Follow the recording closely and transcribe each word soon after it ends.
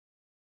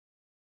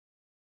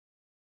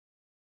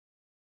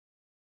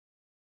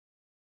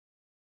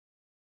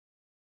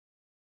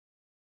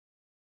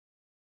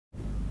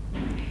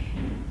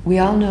We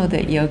all know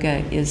that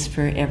yoga is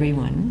for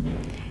everyone,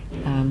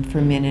 for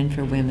men and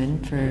for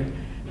women, for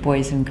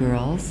boys and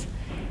girls.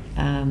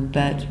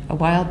 But a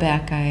while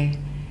back I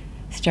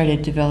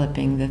started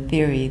developing the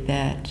theory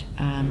that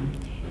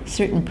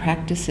certain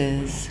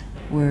practices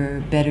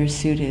were better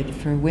suited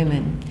for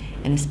women,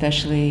 and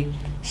especially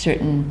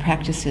certain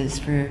practices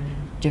for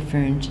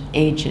different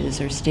ages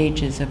or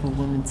stages of a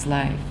woman's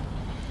life.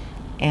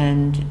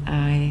 And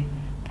I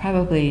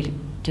probably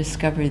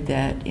discovered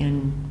that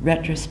in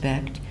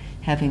retrospect,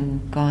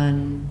 having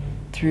gone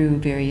through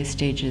various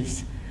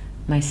stages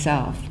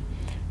myself.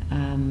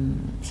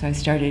 So I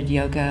started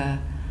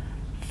yoga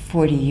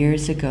 40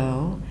 years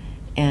ago,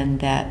 and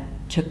that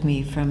took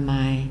me from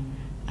my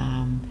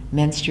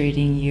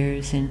menstruating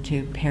years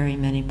into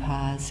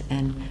perimenopause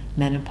and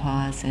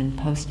menopause and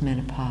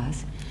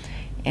postmenopause.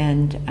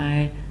 And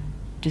I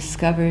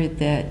discovered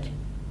that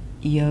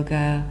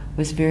yoga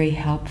was very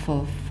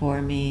helpful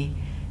for me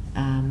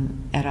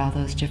at all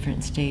those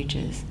different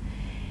stages.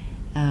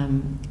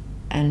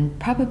 And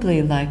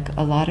probably like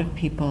a lot of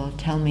people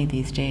tell me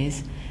these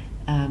days,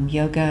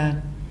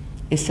 yoga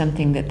is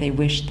something that they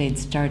wish they'd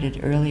started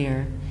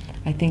earlier.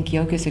 I think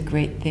yoga is a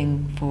great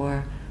thing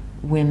for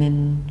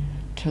women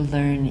to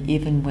learn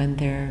even when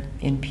they're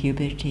in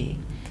puberty,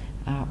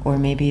 or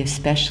maybe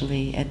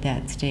especially at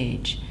that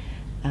stage,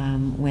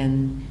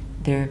 when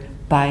their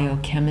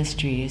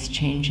biochemistry is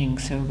changing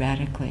so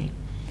radically.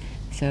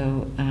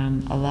 So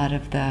a lot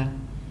of the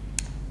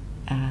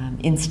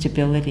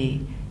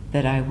instability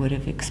that I would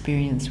have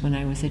experienced when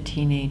I was a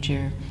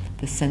teenager,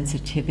 the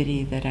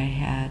sensitivity that I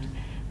had,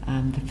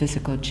 the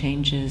physical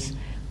changes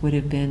would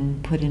have been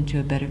put into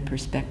a better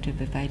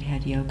perspective if I'd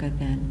had yoga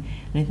then.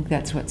 And I think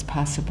that's what's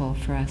possible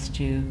for us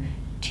to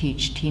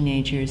teach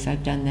teenagers.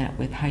 I've done that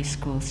with high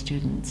school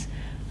students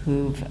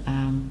who've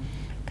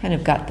kind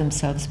of got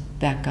themselves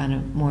back on a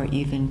more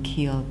even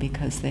keel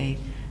because they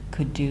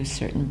could do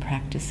certain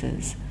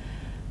practices.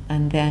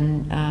 And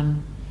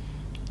then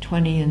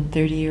 20 and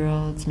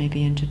 30-year-olds,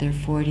 maybe into their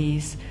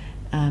 40s,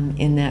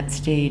 in that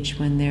stage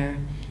when they're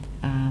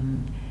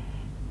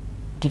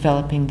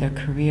developing their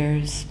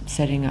careers,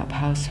 setting up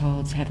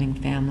households, having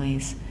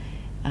families,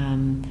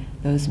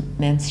 those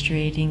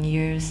menstruating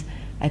years.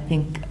 I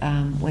think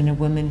when a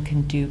woman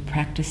can do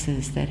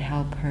practices that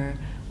help her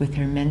with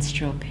her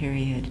menstrual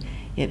period,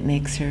 it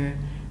makes her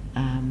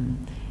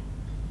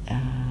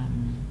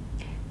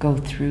go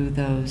through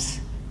those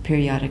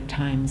periodic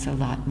times a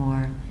lot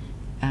more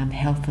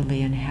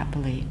healthily and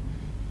happily.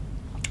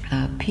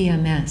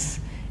 PMS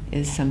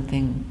is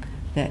something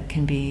that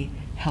can be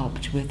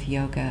helped with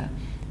yoga,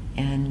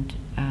 and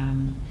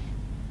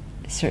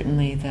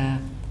certainly the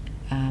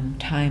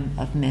time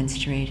of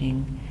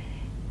menstruating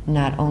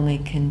not only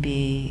can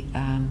be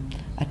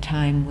a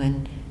time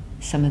when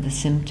some of the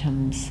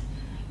symptoms,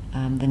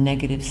 the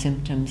negative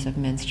symptoms of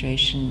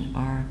menstruation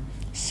are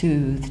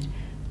soothed,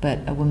 but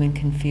a woman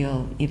can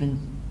feel even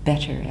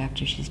better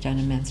after she's done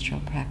a menstrual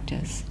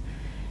practice.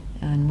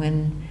 And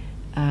when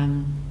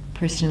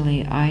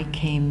personally I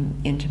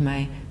came into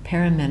my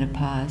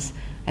perimenopause,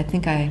 I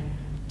think I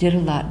did a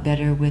lot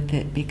better with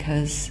it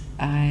because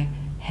I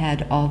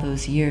had all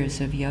those years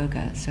of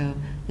yoga, so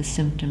the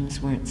symptoms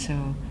weren't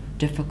so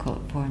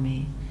difficult for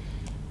me.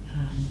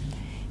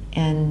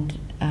 And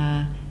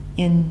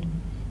in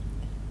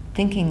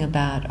thinking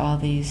about all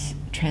these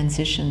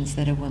transitions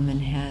that a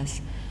woman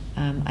has,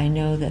 I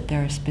know that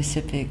there are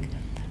specific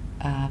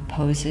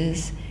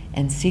poses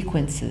and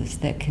sequences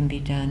that can be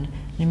done.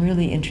 And I'm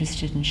really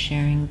interested in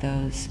sharing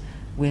those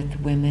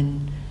with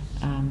women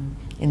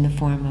in the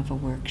form of a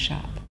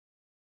workshop.